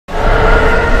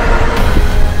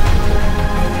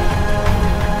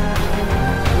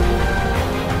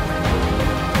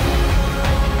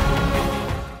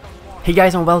Hey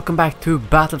guys, and welcome back to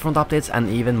Battlefront updates and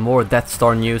even more Death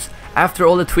Star news. After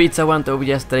all the tweets I went over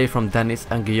yesterday from Dennis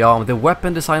and Guillaume, the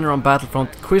weapon designer on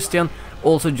Battlefront, Christian,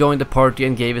 also joined the party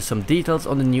and gave us some details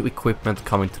on the new equipment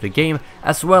coming to the game,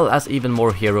 as well as even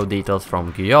more hero details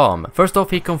from Guillaume. First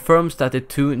off, he confirms that the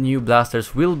two new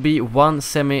blasters will be one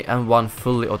semi and one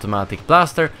fully automatic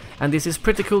blaster, and this is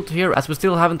pretty cool to hear as we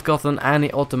still haven't gotten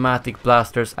any automatic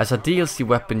blasters as a DLC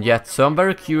weapon yet, so I'm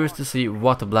very curious to see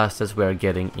what blasters we are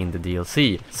getting in the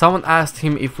DLC. Someone asked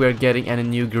him if we are getting any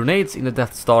new grenades in the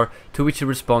Death Star, to which he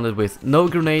responded with no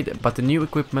grenade, but the new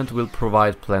equipment will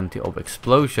provide plenty of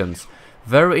explosions.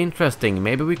 Very interesting,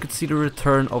 maybe we could see the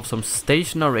return of some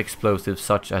stationary explosives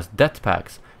such as death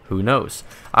packs. Who knows?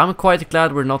 I'm quite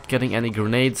glad we're not getting any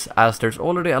grenades, as there's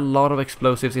already a lot of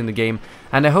explosives in the game,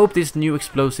 and I hope this new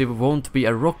explosive won't be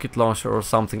a rocket launcher or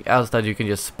something else that you can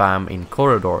just spam in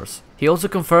corridors. He also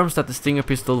confirms that the Stinger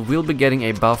pistol will be getting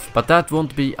a buff, but that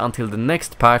won't be until the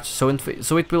next patch, so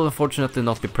it will unfortunately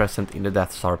not be present in the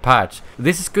Death Star patch.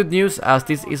 This is good news, as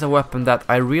this is a weapon that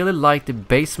I really like the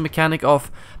base mechanic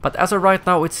of, but as of right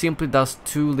now it simply does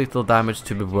too little damage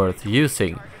to be worth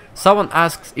using. Someone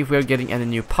asks if we are getting any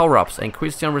new power-ups, and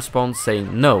Christian responds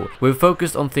saying no, we've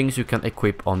focused on things you can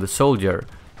equip on the soldier,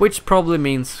 which probably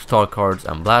means star cards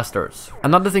and blasters.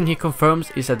 Another thing he confirms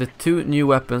is that the two new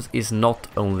weapons is not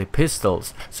only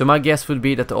pistols, so my guess would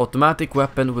be that the automatic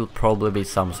weapon will probably be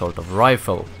some sort of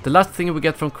rifle. The last thing we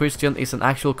get from Christian is an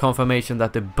actual confirmation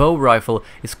that the bow rifle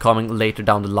is coming later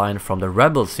down the line from the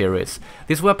Rebel series.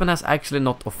 This weapon has actually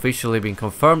not officially been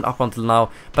confirmed up until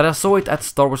now, but I saw it at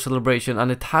Star Wars Celebration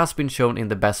and it has been shown in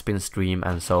the Bespin stream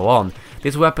and so on.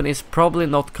 This weapon is probably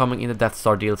not coming in the Death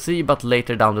Star DLC, but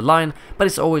later down the line, but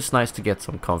it's always nice to get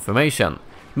some confirmation.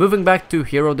 Moving back to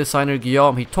hero designer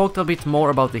Guillaume, he talked a bit more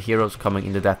about the heroes coming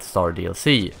in the Death Star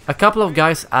DLC. A couple of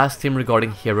guys asked him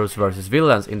regarding heroes versus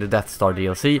villains in the Death Star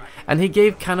DLC, and he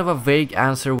gave kind of a vague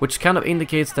answer which kind of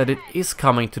indicates that it is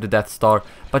coming to the Death Star,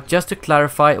 but just to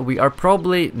clarify, we are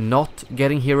probably not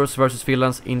getting heroes versus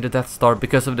villains in the Death Star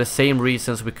because of the same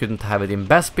reasons we couldn't have it in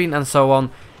Bespin and so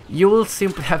on. You will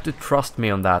simply have to trust me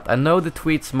on that. I know the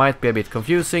tweets might be a bit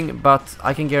confusing, but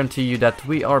I can guarantee you that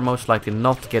we are most likely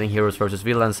not getting heroes versus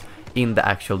villains in the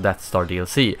actual Death Star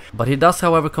DLC. But he does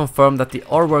however confirm that they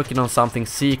are working on something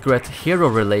secret hero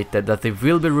related that they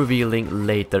will be revealing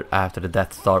later after the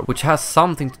Death Star, which has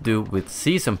something to do with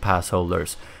season pass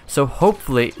holders. So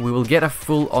hopefully we will get a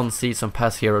full-on season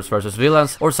pass heroes versus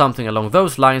villains or something along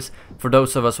those lines for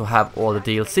those of us who have all the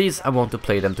DLCs and want to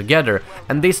play them together.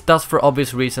 And this does for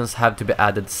obvious reasons have to be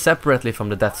added separately from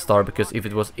the Death Star, because if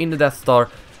it was in the Death Star,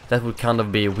 that would kind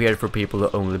of be weird for people who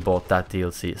only bought that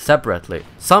DLC separately.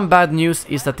 Some bad news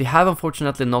is that they have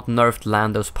unfortunately not nerfed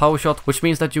Lando's power shot, which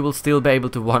means that you will still be able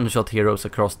to one-shot heroes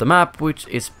across the map, which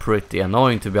is pretty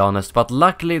annoying to be honest, but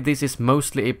luckily this is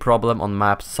mostly a problem on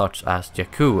maps such as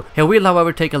Jakku. He will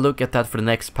however take a look at that for the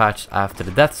next patch after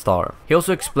the Death Star. He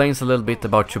also explains a little bit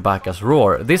about Chewbacca's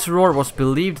roar. This roar was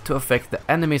believed to affect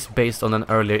the enemies based on an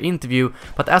earlier interview,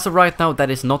 but as of right now that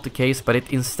is not the case, but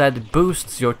it instead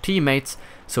boosts your teammates.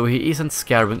 So he isn't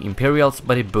scaring Imperials,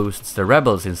 but he boosts the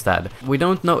Rebels instead. We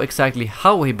don't know exactly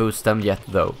how he boosts them yet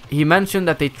though. He mentioned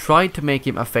that they tried to make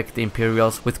him affect the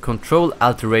Imperials with control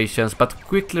alterations, but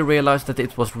quickly realized that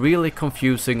it was really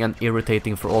confusing and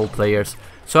irritating for all players.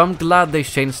 So I'm glad they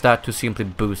changed that to simply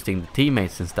boosting the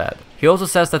teammates instead. He also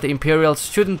says that the Imperials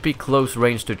shouldn't be close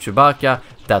range to Chewbacca,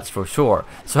 that's for sure.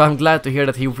 So I'm glad to hear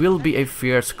that he will be a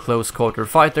fierce close quarter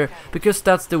fighter, because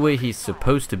that's the way he's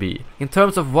supposed to be. In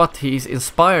terms of what he is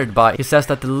inspired by, he says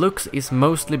that the looks is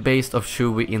mostly based off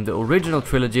Chewie in the original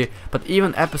trilogy, but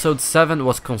even episode 7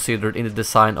 was considered in the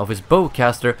design of his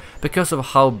bowcaster because of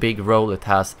how big role it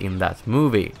has in that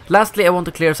movie. Lastly, I want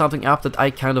to clear something up that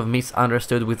I kind of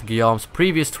misunderstood with Guillaume's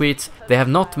previous tweets. They have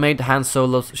not made Han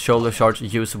Solo's shoulder charge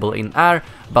usable in air,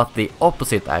 but the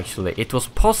opposite actually. It was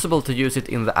possible to use it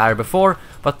in the air before,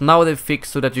 but now they've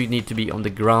fixed so that you need to be on the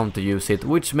ground to use it,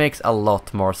 which makes a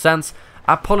lot more sense.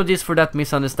 Apologies for that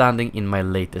misunderstanding in my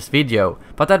latest video.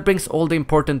 But that brings all the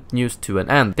important news to an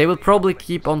end. They will probably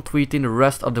keep on tweeting the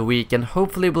rest of the week, and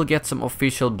hopefully we'll get some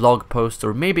official blog posts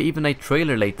or maybe even a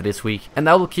trailer later this week. And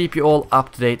I will keep you all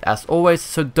up to date as always,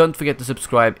 so don't forget to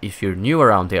subscribe if you're new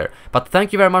around here. But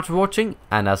thank you very much for watching,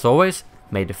 and as always,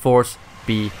 may the Force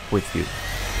be with you.